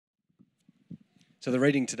So the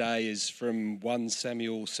reading today is from 1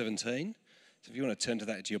 Samuel 17. So if you want to turn to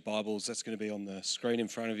that into your Bibles, that's going to be on the screen in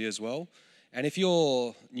front of you as well. And if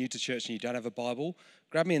you're new to church and you don't have a Bible,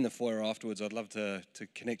 grab me in the foyer afterwards. I'd love to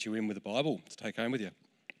connect you in with a Bible to take home with you.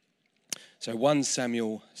 So 1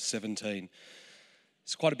 Samuel 17.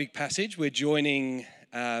 It's quite a big passage. We're joining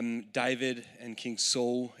David and King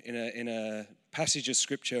Saul in a passage of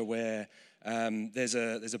scripture where there's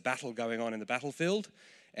a battle going on in the battlefield.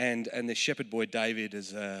 And the shepherd boy David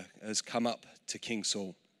has come up to King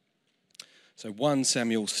Saul. So 1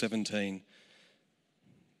 Samuel 17,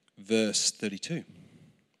 verse 32.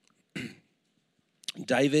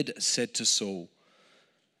 David said to Saul,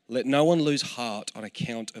 "Let no one lose heart on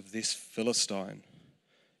account of this Philistine.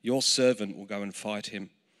 Your servant will go and fight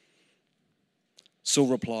him." Saul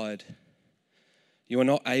replied, "You are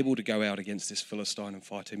not able to go out against this Philistine and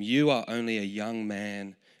fight him. You are only a young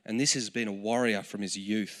man, and this has been a warrior from his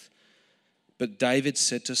youth." But David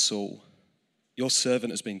said to Saul, "Your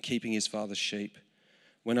servant has been keeping his father's sheep.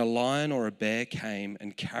 When a lion or a bear came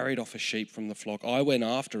and carried off a sheep from the flock, I went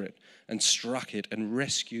after it and struck it and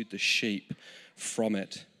rescued the sheep from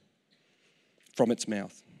its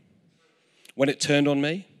mouth. When it turned on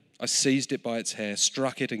me, I seized it by its hair,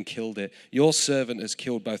 struck it and killed it. Your servant has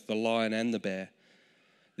killed both the lion and the bear.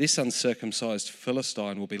 This uncircumcised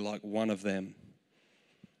Philistine will be like one of them,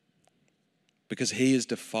 because he has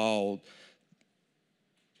defiled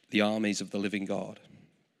the armies of the living God.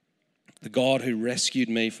 The God who rescued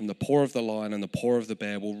me from the paw of the lion and the paw of the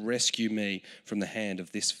bear will rescue me from the hand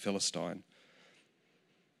of this Philistine."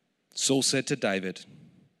 Saul said to David,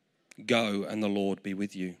 "Go, and the Lord be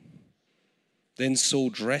with you." Then Saul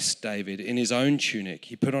dressed David in his own tunic.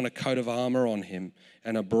 He put on a coat of armor on him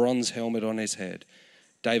and a bronze helmet on his head.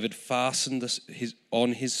 David fastened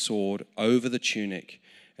his sword over the tunic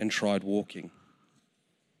and tried walking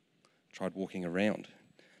around,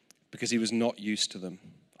 because he was not used to them.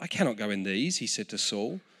 "I cannot go in these," he said to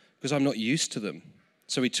Saul, "because I'm not used to them."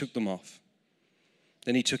 So he took them off.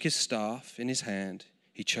 Then he took his staff in his hand.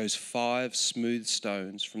 He chose 5 smooth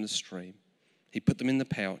stones from the stream. He put them in the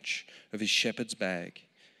pouch of his shepherd's bag,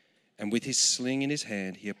 and with his sling in his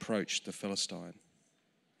hand, he approached the Philistine.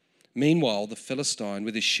 Meanwhile, the Philistine,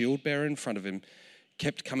 with his shield bearer in front of him,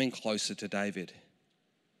 kept coming closer to David.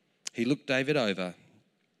 He looked David over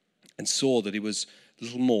and saw that he was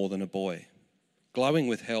little more than a boy, glowing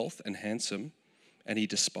with health and handsome, and he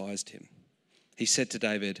despised him. He said to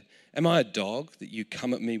David, "Am I a dog that you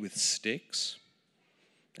come at me with sticks?"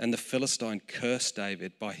 And the Philistine cursed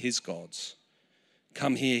David by his gods.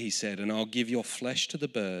 "Come here," he said, "and I'll give your flesh to the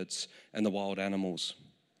birds and the wild animals."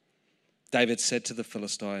 David said to the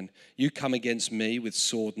Philistine, "You come against me with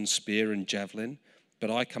sword and spear and javelin, but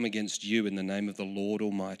I come against you in the name of the Lord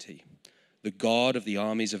Almighty, the God of the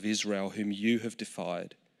armies of Israel, whom you have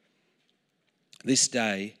defied. This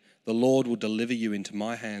day the Lord will deliver you into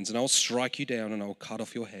my hands, and I'll strike you down and I'll cut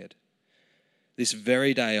off your head. This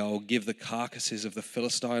very day I will give the carcasses of the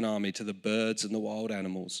Philistine army to the birds and the wild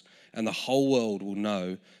animals, and the whole world will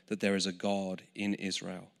know that there is a God in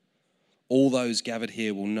Israel. All those gathered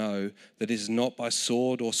here will know that it is not by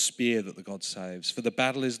sword or spear that the God saves, for the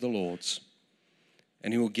battle is the Lord's,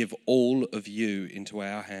 and he will give all of you into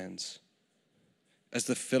our hands." As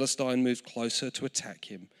the Philistine moved closer to attack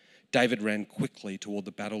him, David ran quickly toward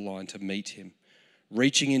the battle line to meet him.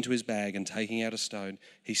 Reaching into his bag and taking out a stone,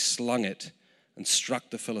 he slung it and struck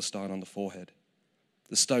the Philistine on the forehead.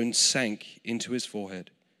 The stone sank into his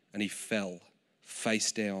forehead, and he fell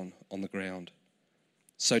face down on the ground.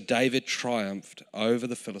 So David triumphed over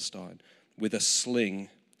the Philistine with a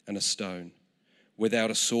sling and a stone.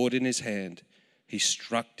 Without a sword in his hand, he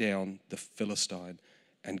struck down the Philistine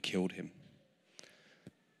and killed him.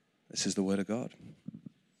 This is the word of God.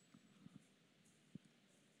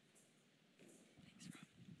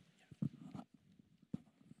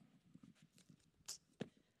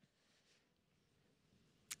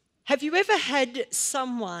 Have you ever had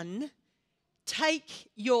someone take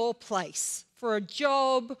your place for a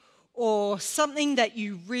job or something that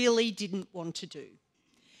you really didn't want to do?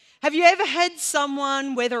 Have you ever had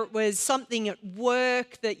someone, whether it was something at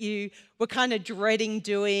work that you were kind of dreading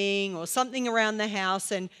doing or something around the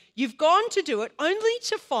house, and you've gone to do it only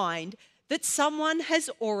to find that someone has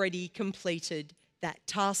already completed that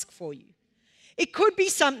task for you? It could be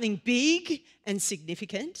something big and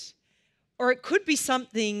significant, or it could be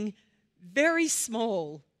something very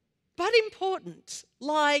small but important,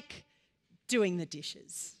 like doing the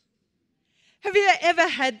dishes. Have you ever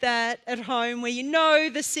had that at home where you know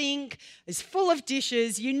the sink is full of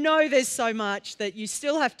dishes, you know there's so much that you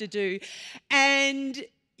still have to do, and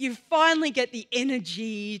you finally get the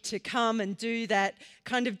energy to come and do that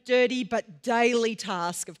kind of dirty but daily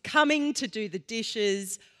task of coming to do the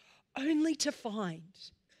dishes, only to find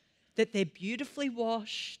that they're beautifully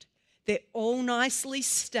washed, they're all nicely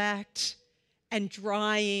stacked and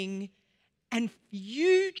drying, and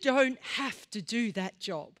you don't have to do that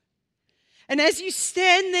job. And as you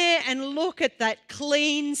stand there and look at that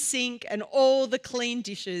clean sink and all the clean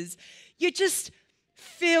dishes, you're just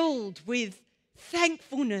filled with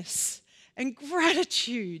thankfulness and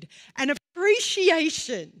gratitude and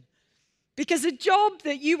appreciation, because a job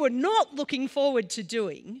that you were not looking forward to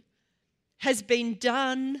doing has been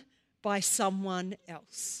done by someone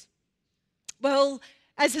else. Well,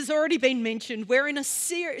 as has already been mentioned, we're in a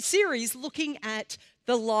series looking at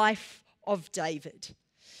the life of David.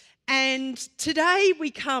 And today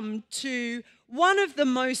we come to one of the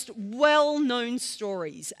most well-known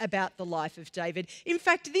stories about the life of David. In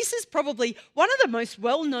fact, this is probably one of the most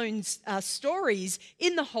well-known stories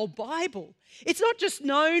in the whole Bible. It's not just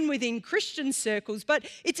known within Christian circles, but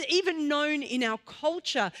it's even known in our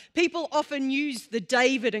culture. People often use the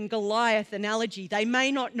David and Goliath analogy. They may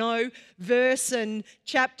not know verse and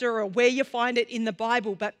chapter or where you find it in the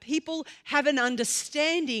Bible, but people have an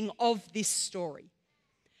understanding of this story.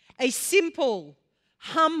 A simple,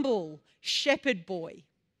 humble shepherd boy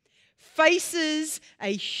faces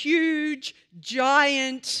a huge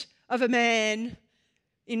giant of a man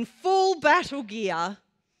in full battle gear,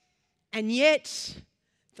 and yet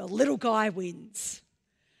the little guy wins.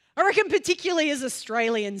 I reckon particularly as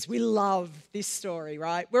Australians, we love this story,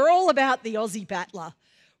 right? We're all about the Aussie battler.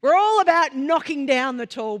 We're all about knocking down the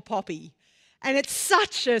tall poppy. And it's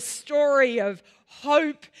such a story of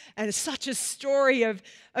hope and such a story of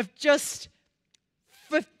just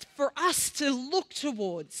for us to look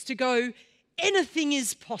towards, to go, anything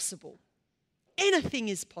is possible. Anything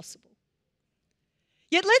is possible.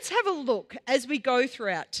 Yet let's have a look as we go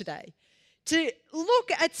throughout today to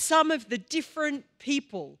look at some of the different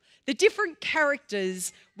people, the different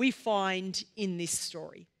characters we find in this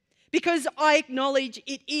story. Because I acknowledge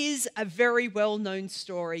it is a very well-known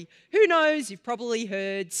story. Who knows, you've probably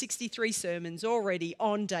heard 63 sermons already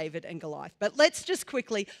on David and Goliath. But let's just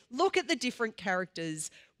quickly look at the different characters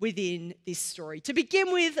within this story. To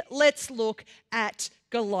begin with, let's look at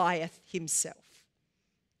Goliath himself.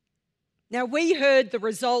 Now, we heard the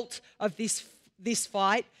result of this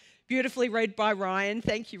fight, beautifully read by Ryan.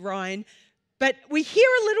 Thank you, Ryan. But we hear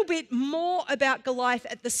a little bit more about Goliath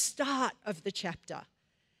at the start of the chapter.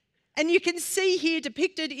 And you can see here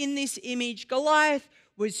depicted in this image, Goliath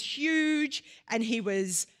was huge and he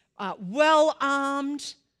was well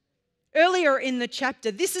armed. Earlier in the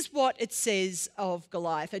chapter, this is what it says of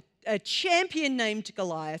Goliath. A champion named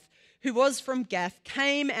Goliath, who was from Gath,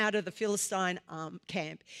 came out of the Philistine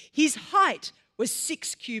camp. His height was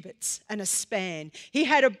 6 cubits and a span. He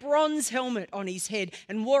had a bronze helmet on his head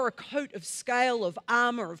and wore a coat of scale of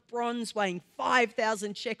armor of bronze weighing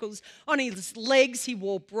 5,000 shekels. On his legs he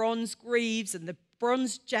wore bronze greaves, and the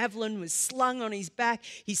bronze javelin was slung on his back.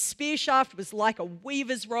 His spear shaft was like a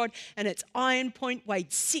weaver's rod, and its iron point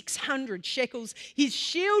weighed 600 shekels. His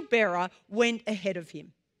shield bearer went ahead of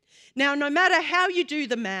him. Now, no matter how you do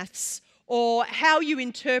the maths, or how you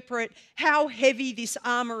interpret how heavy this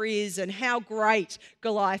armor is and how great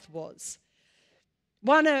Goliath was.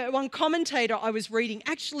 One commentator I was reading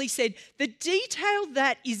actually said the detail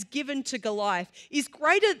that is given to Goliath is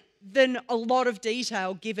greater than a lot of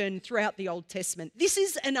detail given throughout the Old Testament. This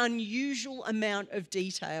is an unusual amount of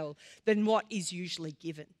detail than what is usually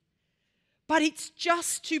given. But it's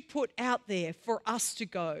just to put out there for us to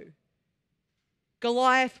go.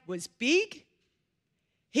 Goliath was big,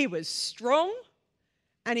 he was strong,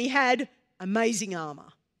 and he had amazing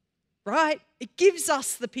armor, right? It gives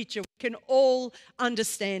us the picture. We can all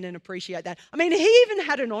understand and appreciate that. I mean, he even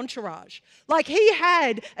had an entourage. Like, he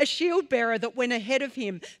had a shield bearer that went ahead of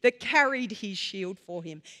him, that carried his shield for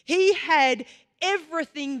him. He had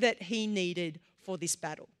everything that he needed for this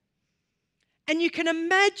battle. And you can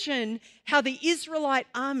imagine how the Israelite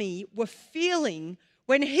army were feeling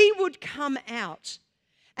when he would come out.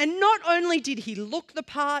 And not only did he look the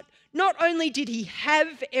part, not only did he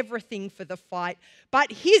have everything for the fight,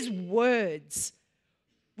 but his words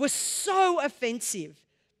were so offensive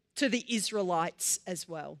to the Israelites as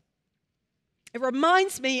well. It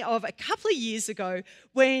reminds me of a couple of years ago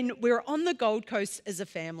when we were on the Gold Coast as a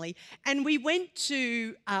family and we went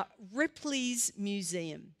to Ripley's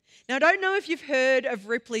Museum. Now, I don't know if you've heard of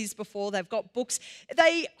Ripley's before. They've got books.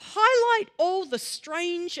 They highlight all the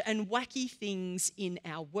strange and wacky things in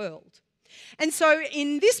our world. And so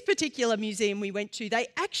in this particular museum we went to, they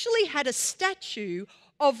actually had a statue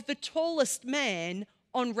of the tallest man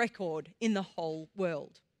on record in the whole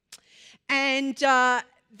world. And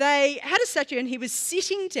they had a statue, and he was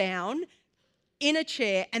sitting down in a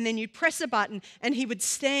chair, and then you'd press a button and he would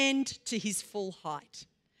stand to his full height.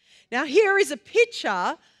 Now here is a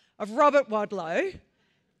picture of Robert Wadlow,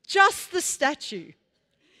 just the statue,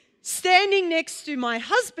 standing next to my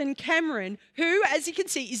husband Cameron, who, as you can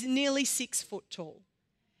see, is nearly 6 foot tall.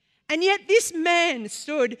 And yet this man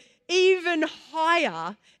stood even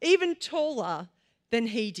higher, even taller than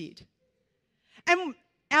he did. And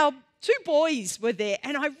our 2 boys were there,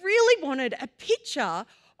 and I really wanted a picture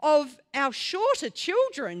of our shorter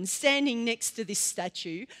children standing next to this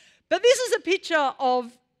statue. But this is a picture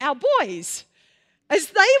of our boys as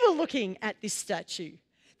they were looking at this statue.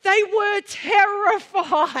 They were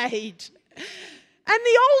terrified. And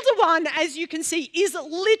the older one, as you can see, is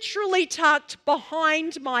literally tucked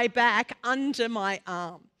behind my back under my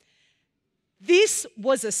arm. This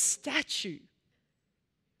was a statue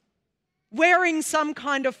wearing some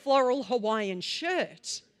kind of floral Hawaiian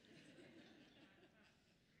shirt.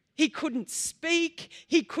 He couldn't speak,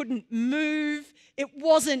 he couldn't move, it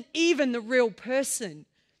wasn't even the real person.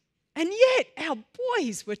 And yet our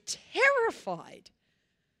boys were terrified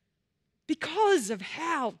because of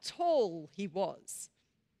how tall he was.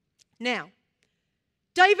 Now,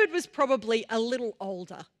 David was probably a little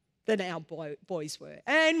older than our boys were.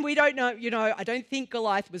 And we don't know, I don't think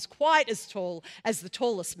Goliath was quite as tall as the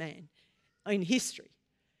tallest man in history.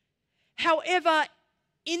 However,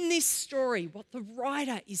 in this story, what the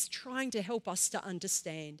writer is trying to help us to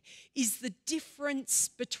understand is the difference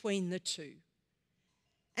between the two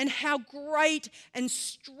and how great and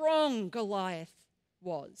strong Goliath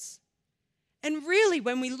was. And really,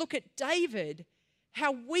 when we look at David,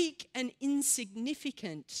 how weak and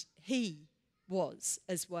insignificant he was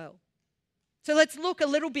as well. So let's look a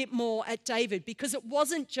little bit more at David, because it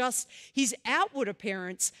wasn't just his outward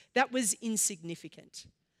appearance that was insignificant.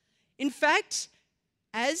 In fact,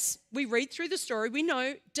 as we read through the story, we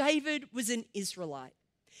know David was an Israelite.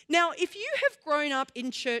 Now, if you have grown up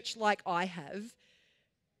in church like I have,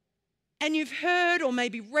 and you've heard or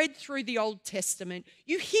maybe read through the Old Testament,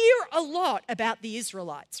 you hear a lot about the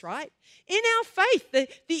Israelites, right? In our faith,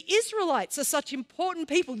 the Israelites are such important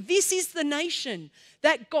people. This is the nation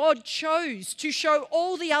that God chose to show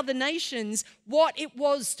all the other nations what it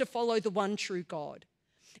was to follow the one true God.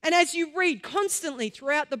 And as you read constantly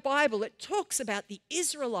throughout the Bible, it talks about the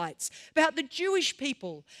Israelites, about the Jewish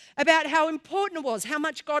people, about how important it was, how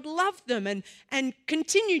much God loved them and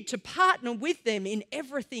continued to partner with them in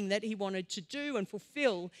everything that he wanted to do and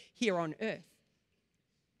fulfill here on earth.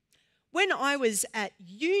 When I was at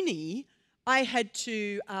uni, I had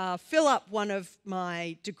to fill up one of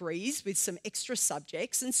my degrees with some extra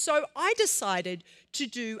subjects, and so I decided to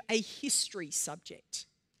do a history subject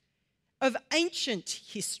of ancient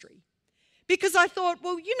history. Because I thought,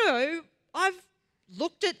 well, I've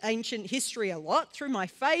looked at ancient history a lot through my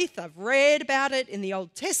faith. I've read about it in the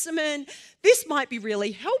Old Testament. This might be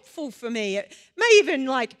really helpful for me. It may even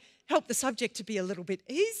help the subject to be a little bit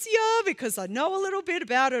easier because I know a little bit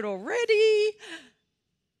about it already.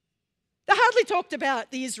 They hardly talked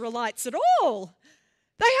about the Israelites at all.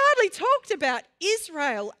 They hardly talked about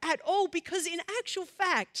Israel at all, because in actual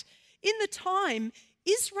fact, in the time,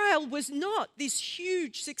 Israel was not this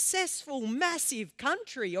huge, successful, massive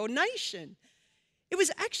country or nation. It was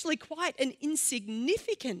actually quite an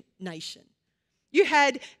insignificant nation. You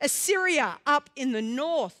had Assyria up in the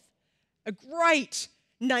north, a great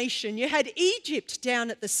nation. You had Egypt down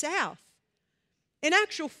at the south. In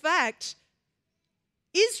actual fact,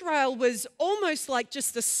 Israel was almost like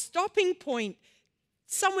just a stopping point,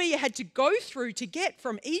 somewhere you had to go through to get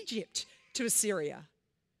from Egypt to Assyria.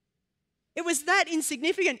 It was that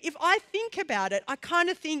insignificant. If I think about it, I kind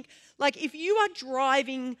of think if you are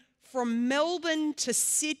driving from Melbourne to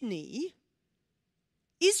Sydney,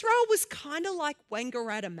 Israel was kind of like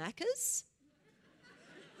Wangaratta Macca's.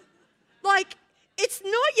 It's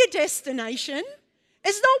not your destination.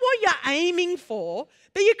 It's not what you're aiming for,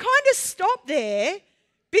 but you kind of stop there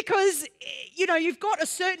because, you've got a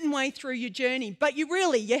certain way through your journey, but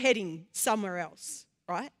you're heading somewhere else,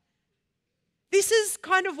 right? This is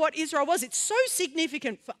kind of what Israel was. It's so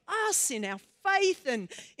significant for us in our faith and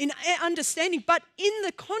in our understanding. But in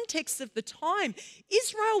the context of the time,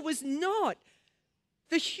 Israel was not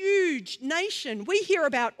the huge nation. We hear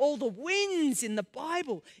about all the wins in the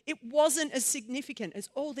Bible. It wasn't as significant as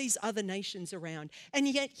all these other nations around. And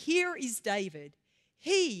yet here is David.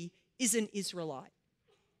 He is an Israelite.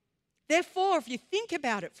 Therefore, if you think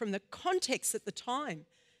about it from the context at the time,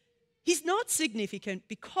 he's not significant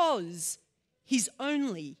because he's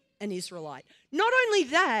only an Israelite. Not only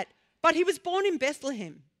that, But he was born in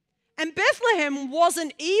Bethlehem. And Bethlehem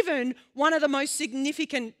wasn't even one of the most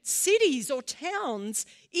significant cities or towns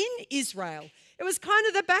in Israel. It was kind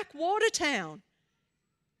of the backwater town.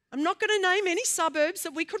 I'm not going to name any suburbs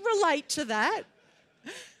that we could relate to that.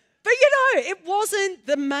 But it wasn't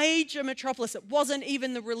the major metropolis. It wasn't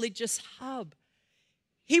even the religious hub.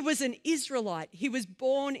 He was an Israelite. He was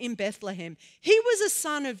born in Bethlehem. He was a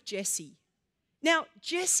son of Jesse. Now,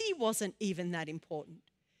 Jesse wasn't even that important.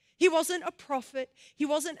 He wasn't a prophet. He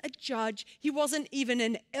wasn't a judge. He wasn't even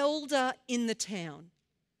an elder in the town.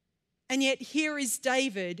 And yet here is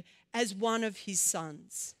David as one of his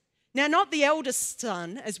sons. Now, not the eldest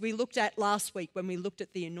son, as we looked at last week when we looked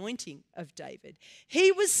at the anointing of David.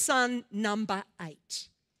 He was son number 8.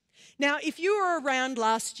 Now, if you were around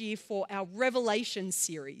last year for our Revelation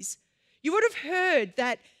series, you would have heard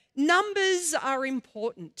that numbers are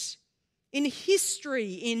important. In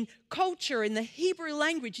history, in culture, in the Hebrew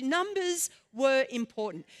language, numbers were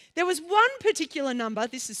important. There was one particular number,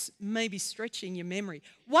 this is maybe stretching your memory,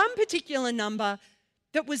 one particular number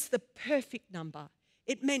that was the perfect number.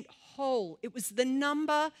 It meant whole. It was the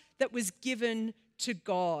number that was given to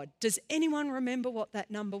God. Does anyone remember what that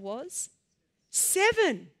number was?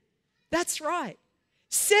 7. That's right.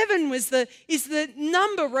 7 is the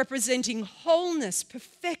number representing wholeness,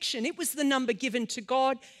 perfection. It was the number given to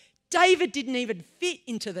God. David didn't even fit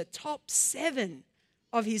into the top 7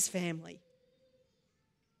 of his family.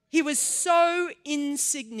 He was so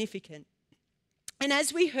insignificant. And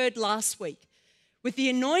as we heard last week, with the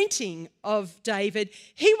anointing of David,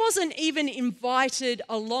 he wasn't even invited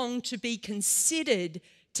along to be considered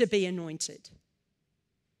to be anointed.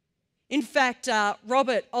 In fact,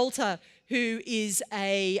 Robert Alter, who is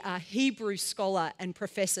a Hebrew scholar and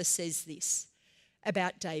professor, says this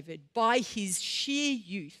about David. By his sheer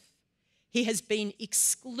youth, he has been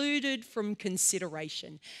excluded from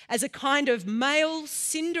consideration as a kind of male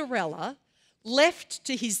Cinderella left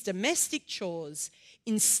to his domestic chores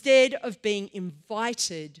instead of being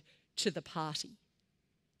invited to the party.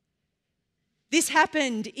 This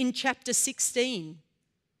happened in chapter 16,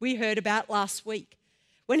 we heard about last week,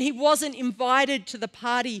 when he wasn't invited to the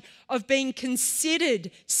party of being considered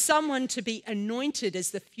someone to be anointed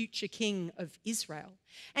as the future king of Israel.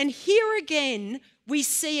 And here again, we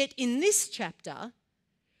see it in this chapter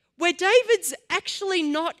where David's actually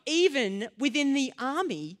not even within the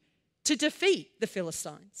army to defeat the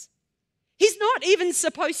Philistines. He's not even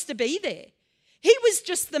supposed to be there. He was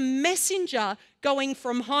just the messenger going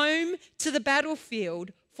from home to the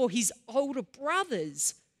battlefield for his older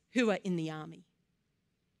brothers who are in the army.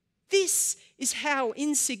 This is how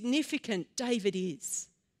insignificant David is.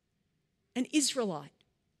 An Israelite,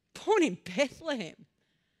 born in Bethlehem,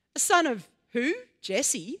 a son of who?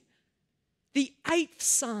 Jesse, the 8th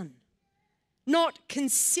son, not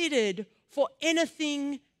considered for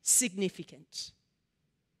anything significant.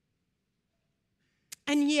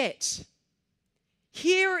 And yet,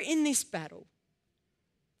 here in this battle,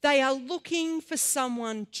 they are looking for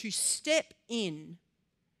someone to step in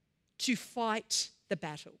to fight the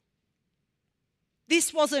battle.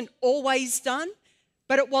 This wasn't always done,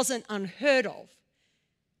 but it wasn't unheard of.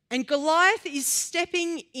 And Goliath is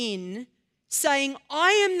stepping in, saying,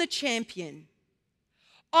 I am the champion.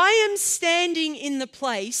 I am standing in the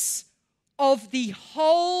place of the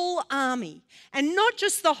whole army. And not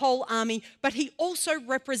just the whole army, but he also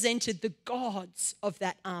represented the gods of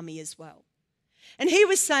that army as well. And he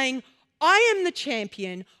was saying, I am the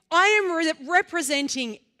champion. I am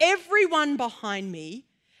representing everyone behind me,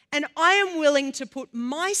 and I am willing to put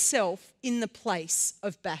myself in the place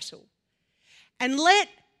of battle. And let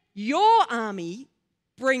your army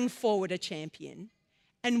bring forward a champion,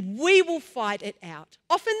 and we will fight it out.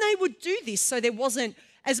 Often they would do this so there wasn't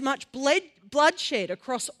as much bloodshed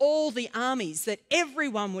across all the armies that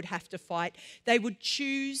everyone would have to fight. They would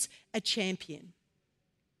choose a champion.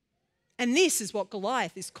 And this is what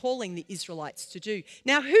Goliath is calling the Israelites to do.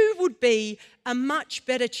 Now, who would be a much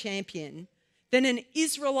better champion than an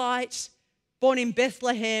Israelite born in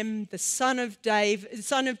Bethlehem, the son of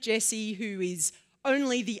Jesse, who is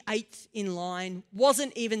only the 8th in line,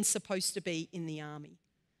 wasn't even supposed to be in the army?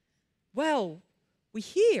 Well, we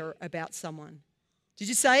hear about someone. Did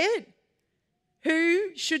you say it?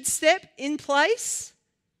 Who should step in place?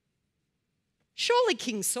 Surely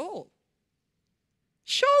King Saul.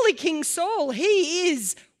 Surely King Saul, he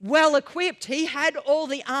is well equipped. He had all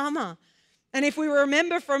the armor. And if we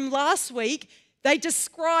remember from last week, they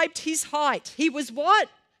described his height. He was what?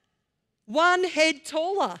 1 head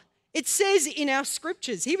taller. It says in our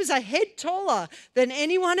scriptures, he was a head taller than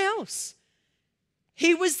anyone else.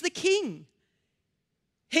 He was the king.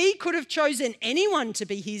 He could have chosen anyone to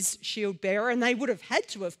be his shield bearer, and they would have had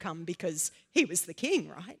to have come because he was the king,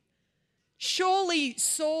 right? Surely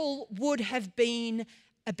Saul would have been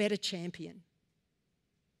a better champion.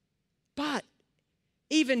 But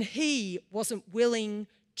even he wasn't willing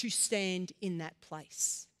to stand in that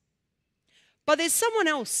place. But there's someone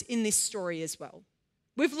else in this story as well.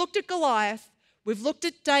 We've looked at Goliath, we've looked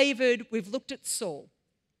at David, we've looked at Saul.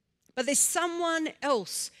 But there's someone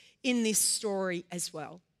else in this story as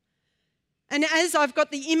well. And as I've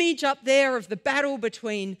got the image up there of the battle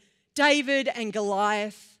between David and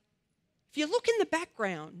Goliath, if you look in the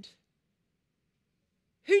background,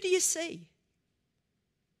 who do you see?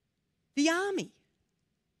 The army.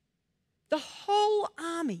 The whole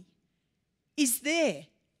army is there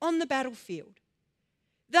on the battlefield.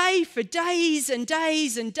 They, for days and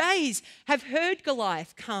days and days, have heard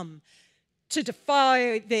Goliath come to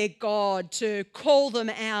defy their God, to call them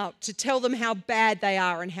out, to tell them how bad they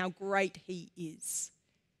are and how great he is.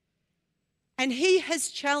 And he has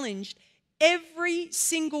challenged every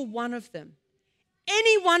single one of them.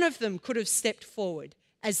 Any one of them could have stepped forward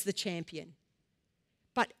as the champion.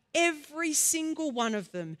 But every single one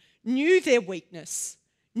of them knew their weakness,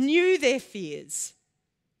 knew their fears,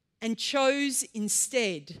 and chose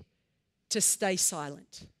instead to stay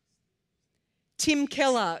silent. Tim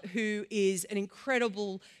Keller, who is an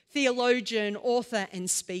incredible theologian, author, and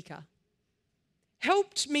speaker,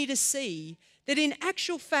 helped me to see that in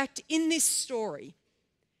actual fact, in this story,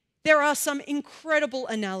 there are some incredible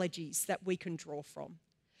analogies that we can draw from.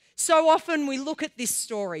 So often we look at this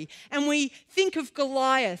story and we think of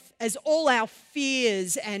Goliath as all our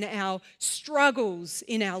fears and our struggles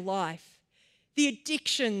in our life. The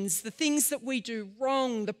addictions, the things that we do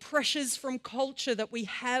wrong, the pressures from culture that we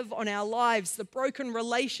have on our lives, the broken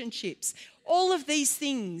relationships, all of these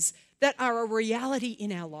things that are a reality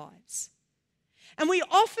in our lives. And we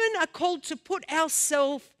often are called to put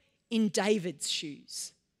ourselves in David's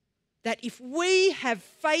shoes. That if we have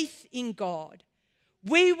faith in God,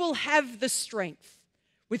 we will have the strength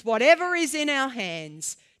with whatever is in our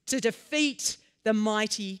hands to defeat the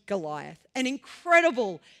mighty Goliath. An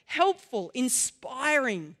incredible, helpful,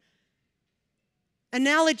 inspiring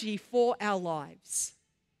analogy for our lives.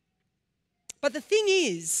 But the thing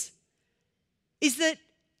is that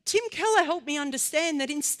Tim Keller helped me understand that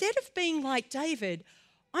instead of being like David,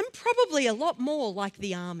 I'm probably a lot more like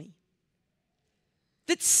the army.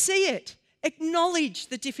 That see it, acknowledge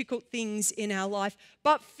the difficult things in our life,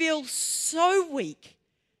 but feel so weak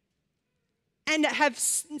and have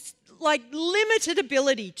like limited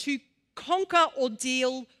ability to conquer or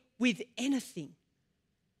deal with anything.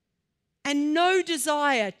 And no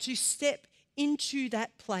desire to step into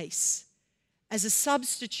that place as a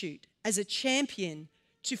substitute, as a champion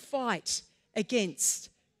to fight against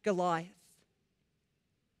Goliath.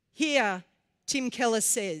 Here, Tim Keller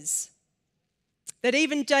says that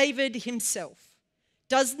even David himself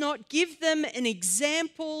does not give them an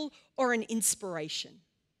example or an inspiration.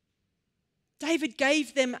 David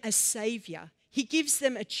gave them a savior. He gives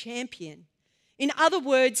them a champion. In other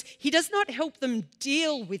words, he does not help them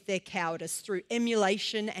deal with their cowardice through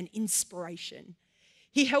emulation and inspiration.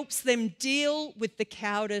 He helps them deal with the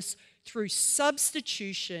cowardice through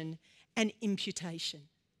substitution and imputation.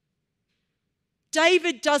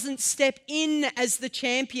 David doesn't step in as the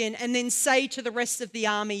champion and then say to the rest of the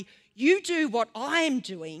army, "You do what I am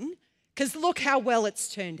doing, because look how well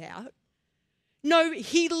it's turned out." No,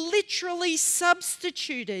 he literally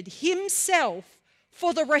substituted himself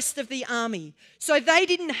for the rest of the army. So they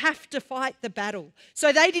didn't have to fight the battle.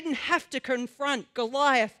 So they didn't have to confront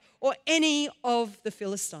Goliath or any of the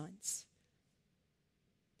Philistines.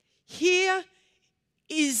 Here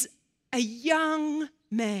is a young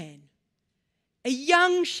man, a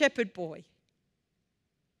young shepherd boy,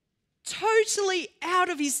 totally out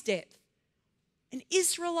of his depth, an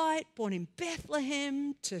Israelite born in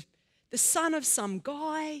Bethlehem to the son of some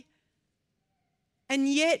guy,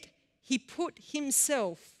 and yet he put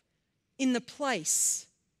himself in the place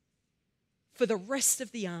for the rest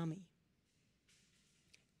of the army.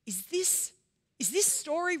 Is this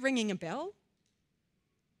story ringing a bell?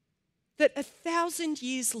 That 1,000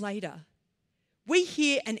 years later, we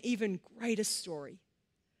hear an even greater story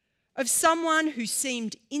of someone who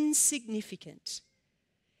seemed insignificant,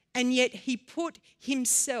 and yet he put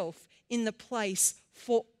himself in the place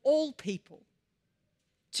for all people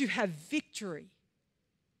to have victory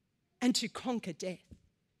and to conquer death.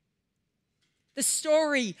 The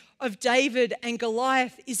story of David and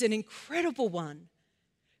Goliath is an incredible one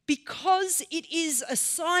because it is a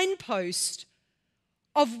signpost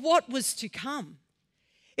of what was to come.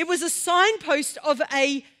 It was a signpost of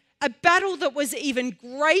a a battle that was even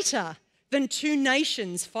greater than two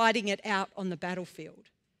nations fighting it out on the battlefield.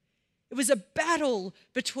 It was a battle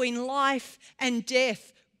between life and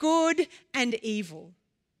death, good and evil.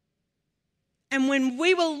 And when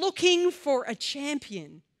we were looking for a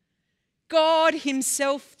champion, God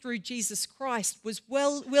himself, through Jesus Christ, was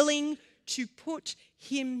willing to put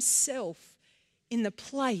himself in the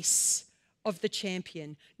place of the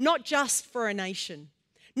champion, not just for a nation,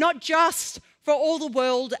 not just for all the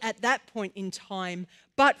world at that point in time,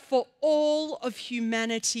 but for all of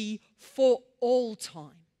humanity for all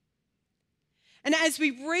time. And as we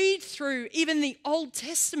read through even the Old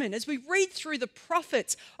Testament, as we read through the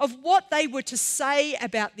prophets of what they were to say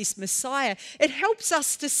about this Messiah, it helps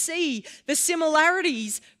us to see the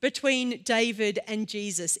similarities between David and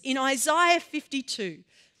Jesus. In Isaiah 52,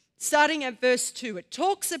 starting at verse 2, it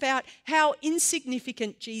talks about how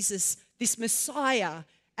insignificant Jesus, this Messiah,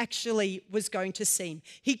 actually was going to seem.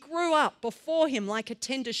 He grew up before him like a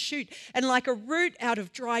tender shoot and like a root out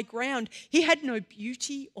of dry ground. He had no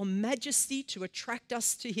beauty or majesty to attract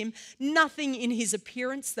us to him, nothing in his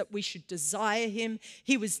appearance that we should desire him.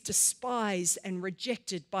 He was despised and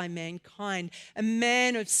rejected by mankind, a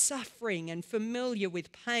man of suffering and familiar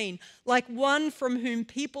with pain. Like one from whom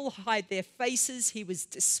people hide their faces, he was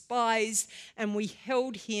despised, and we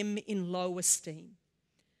held him in low esteem.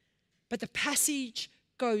 But the passage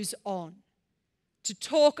goes on to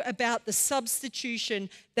talk about the substitution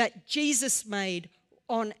that Jesus made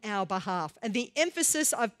on our behalf. And the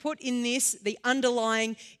emphasis I've put in this, the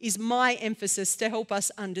underlying, is my emphasis to help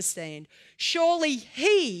us understand. Surely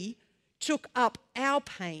he took up our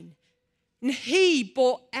pain and he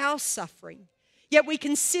bore our suffering. Yet we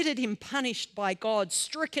considered him punished by God,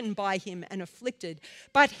 stricken by him and afflicted.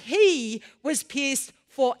 But he was pierced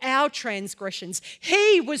for our transgressions.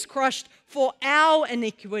 He was crushed for our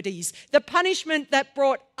iniquities. The punishment that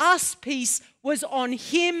brought us peace was on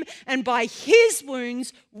him, and by his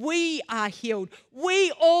wounds we are healed.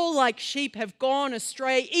 We all, like sheep, have gone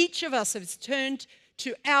astray. Each of us has turned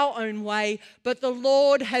to our own way, but the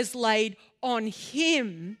Lord has laid on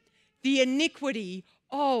him the iniquity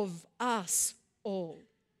of us all.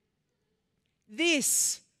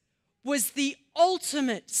 This was the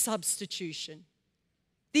ultimate substitution,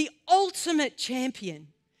 the ultimate champion,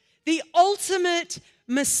 the ultimate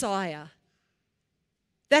Messiah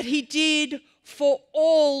that he did for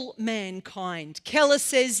all mankind. Keller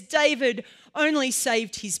says David only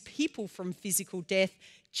saved his people from physical death.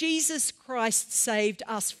 Jesus Christ saved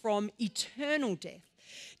us from eternal death.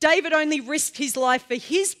 David only risked his life for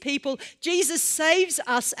his people. Jesus saves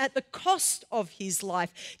us at the cost of his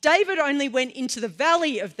life. David only went into the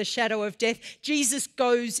valley of the shadow of death. Jesus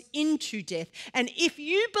goes into death. And if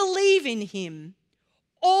you believe in him,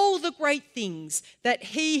 all the great things that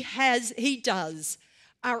he does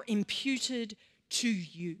are imputed to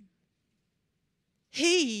you.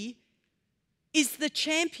 He is the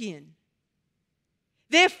champion.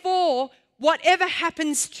 Therefore, whatever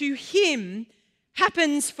happens to him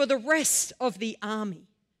happens for the rest of the army.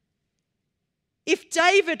 If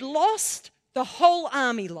David lost, the whole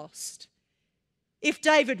army lost. If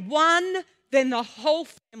David won, then the whole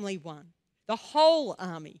family won, the whole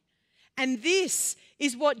army. And this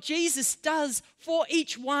is what Jesus does for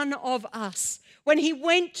each one of us. When he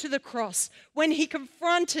went to the cross, when he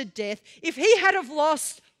confronted death, if he had have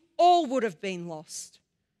lost, all would have been lost.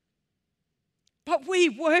 But we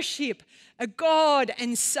worship a God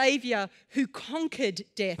and Saviour who conquered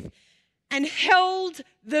death and held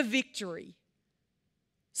the victory.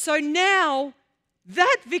 So now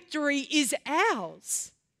that victory is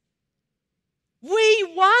ours.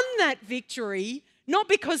 We won that victory not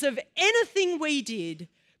because of anything we did,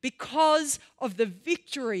 because of the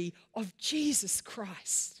victory of Jesus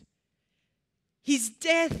Christ. His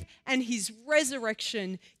death and his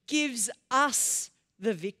resurrection gives us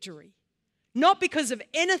the victory. Not because of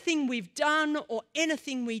anything we've done or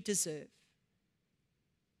anything we deserve,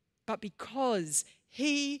 but because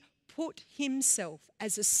he put himself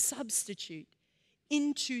as a substitute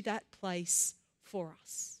into that place for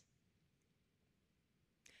us.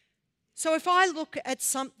 So if I look at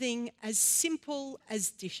something as simple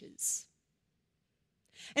as dishes,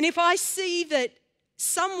 and if I see that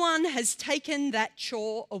someone has taken that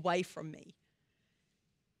chore away from me,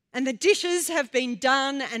 and the dishes have been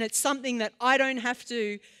done, and it's something that I don't have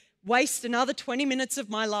to waste another 20 minutes of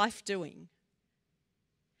my life doing.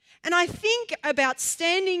 And I think about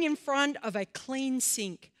standing in front of a clean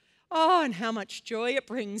sink. Oh, and how much joy it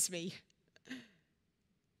brings me.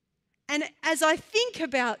 And as I think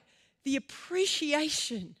about the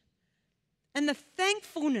appreciation and the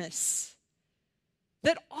thankfulness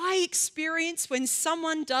that I experience when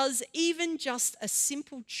someone does even just a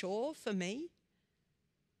simple chore for me,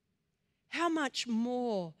 how much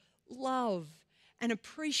more love and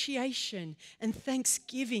appreciation and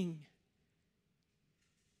thanksgiving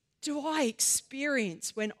do I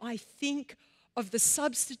experience when I think of the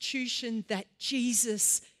substitution that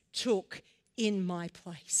Jesus took in my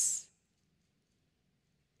place?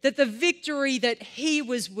 That the victory that he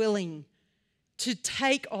was willing to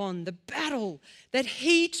take on, the battle that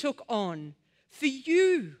he took on for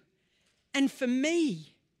you and for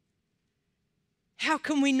me, how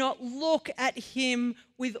can we not look at him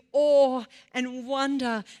with awe and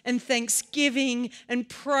wonder and thanksgiving and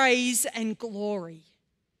praise and glory?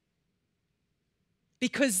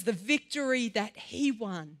 Because the victory that he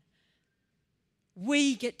won,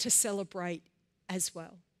 we get to celebrate as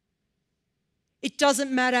well. It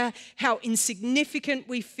doesn't matter how insignificant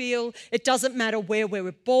we feel. It doesn't matter where we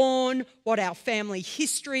were born, what our family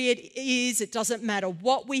history it is. It doesn't matter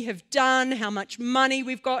what we have done, how much money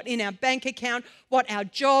we've got in our bank account, what our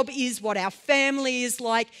job is, what our family is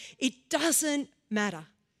like. It doesn't matter.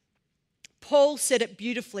 Paul said it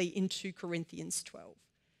beautifully in 2 Corinthians 12.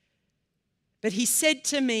 But he said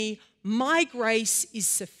to me, "My grace is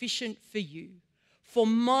sufficient for you, for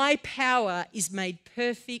my power is made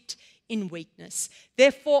perfect in weakness.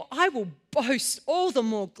 Therefore, I will boast all the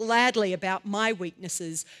more gladly about my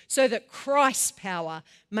weaknesses, so that Christ's power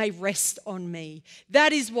may rest on me.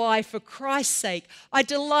 That is why, for Christ's sake, I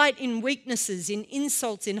delight in weaknesses, in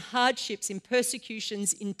insults, in hardships, in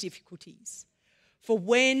persecutions, in difficulties. For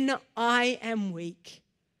when I am weak,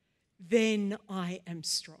 then I am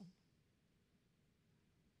strong."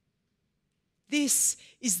 This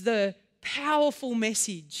is the powerful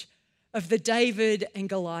message of the David and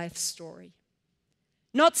Goliath story.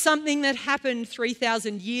 Not something that happened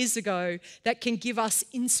 3,000 years ago that can give us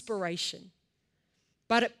inspiration,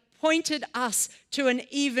 but it pointed us to an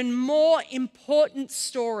even more important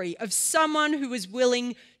story of someone who was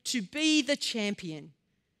willing to be the champion,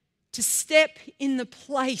 to step in the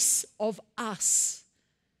place of us,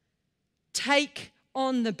 take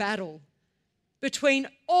on the battle between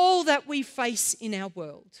all that we face in our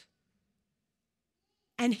world.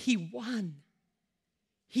 And he won.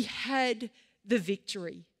 He had the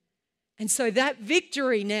victory. And so that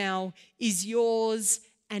victory now is yours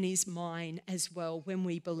and is mine as well when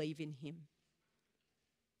we believe in him.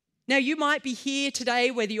 Now, you might be here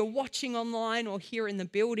today, whether you're watching online or here in the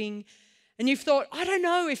building, and you've thought, I don't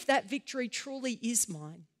know if that victory truly is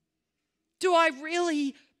mine. Do I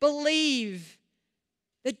really believe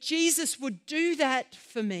that Jesus would do that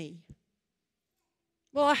for me?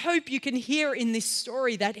 Well, I hope you can hear in this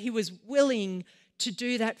story that he was willing to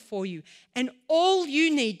do that for you. And all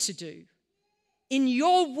you need to do in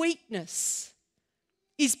your weakness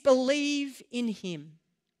is believe in him.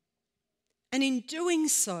 And in doing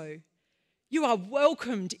so, you are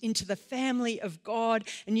welcomed into the family of God,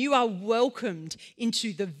 and you are welcomed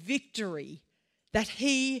into the victory that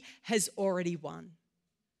he has already won.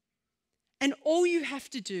 And all you have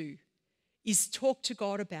to do is talk to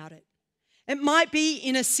God about it. It might be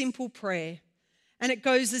in a simple prayer, and it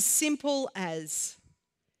goes as simple as,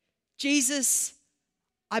 Jesus,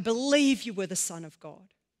 I believe you were the Son of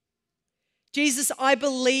God. Jesus, I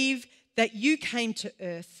believe that you came to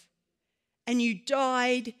earth and you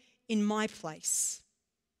died in my place,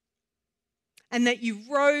 and that you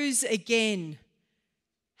rose again,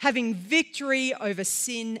 having victory over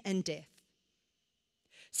sin and death,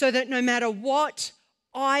 so that no matter what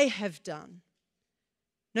I have done,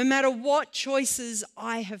 no matter what choices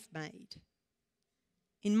I have made,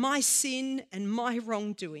 in my sin and my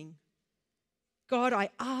wrongdoing, God,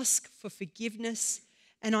 I ask for forgiveness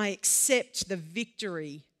and I accept the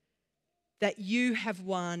victory that you have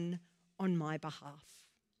won on my behalf.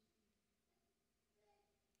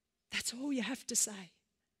 That's all you have to say.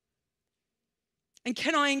 And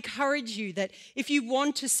can I encourage you that if you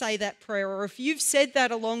want to say that prayer, or if you've said that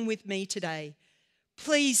along with me today,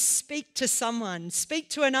 please speak to someone, speak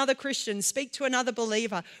to another Christian, speak to another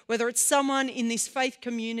believer, whether it's someone in this faith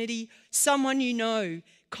community, someone you know,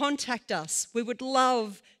 contact us. We would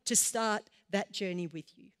love to start that journey with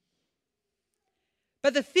you.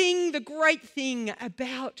 But the great thing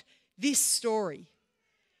about this story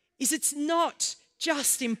is it's not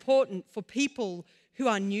just important for people who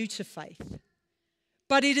are new to faith,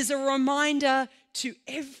 but it is a reminder to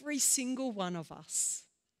every single one of us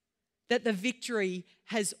that the victory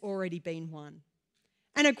has already been won.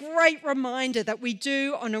 And a great reminder that we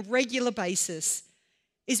do on a regular basis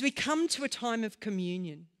is we come to a time of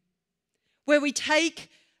communion where we take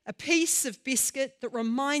a piece of biscuit that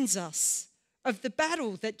reminds us of the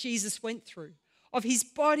battle that Jesus went through, of his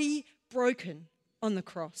body broken on the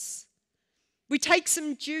cross. We take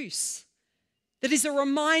some juice that is a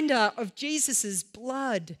reminder of Jesus'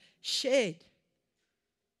 blood shed,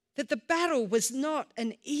 that the battle was not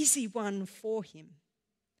an easy one for him,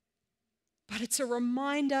 but it's a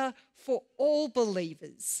reminder for all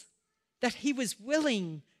believers that he was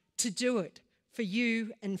willing to do it for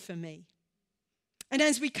you and for me. And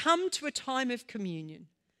as we come to a time of communion,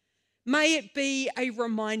 may it be a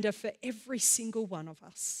reminder for every single one of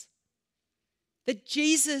us that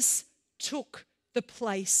Jesus took the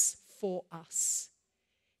place for us.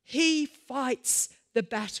 He fights the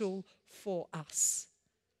battle for us.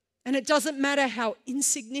 And it doesn't matter how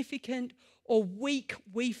insignificant or weak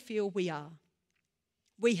we feel we are.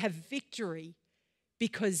 We have victory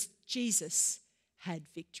because Jesus had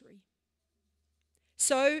victory.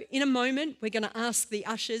 So in a moment, we're going to ask the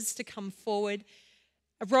ushers to come forward.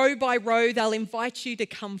 Row by row, they'll invite you to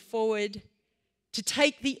come forward to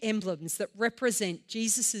take the emblems that represent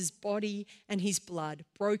Jesus' body and his blood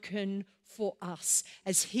broken for us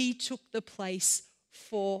as he took the place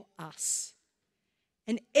for us.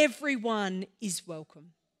 And everyone is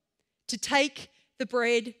welcome to take the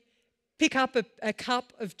bread, pick up a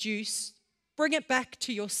cup of juice, bring it back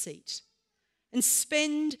to your seat, and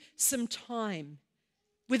spend some time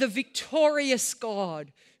with a victorious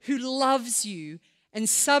God who loves you and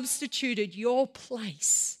substituted your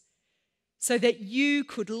place so that you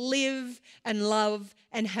could live and love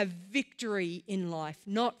and have victory in life,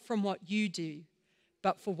 not from what you do,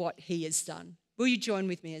 but for what he has done. Will you join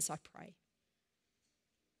with me as I pray?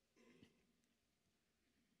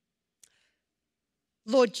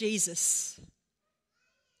 Lord Jesus,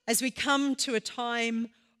 as we come to a time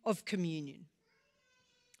of communion,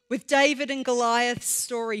 with David and Goliath's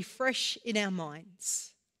story fresh in our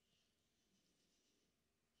minds,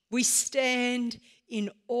 we stand in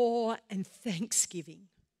awe and thanksgiving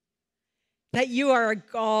that you are a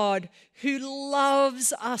God who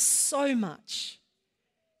loves us so much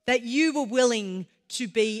that you were willing to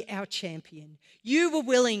be our champion. You were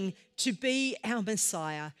willing to be our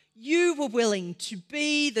Messiah. You were willing to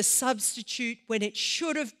be the substitute when it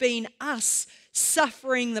should have been us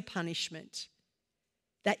suffering the punishment.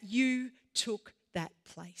 That you took that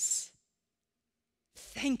place.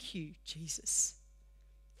 Thank you, Jesus.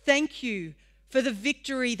 Thank you for the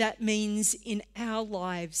victory that means in our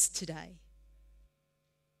lives today.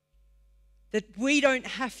 That we don't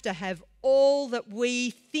have to have all that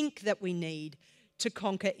we think that we need to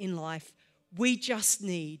conquer in life. We just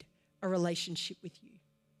need a relationship with you.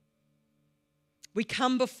 We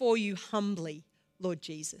come before you humbly, Lord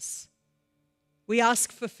Jesus. We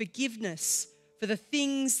ask for forgiveness for the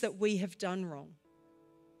things that we have done wrong.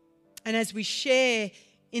 And as we share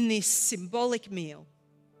in this symbolic meal,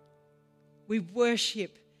 we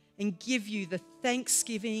worship and give you the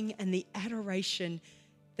thanksgiving and the adoration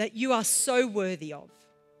that you are so worthy of,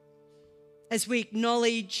 as we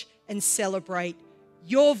acknowledge and celebrate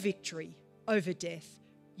your victory over death,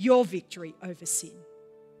 your victory over sin.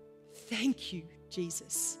 Thank you,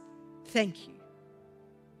 Jesus. Thank you.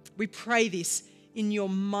 We pray this in your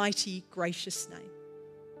mighty, gracious name.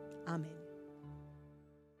 Amen.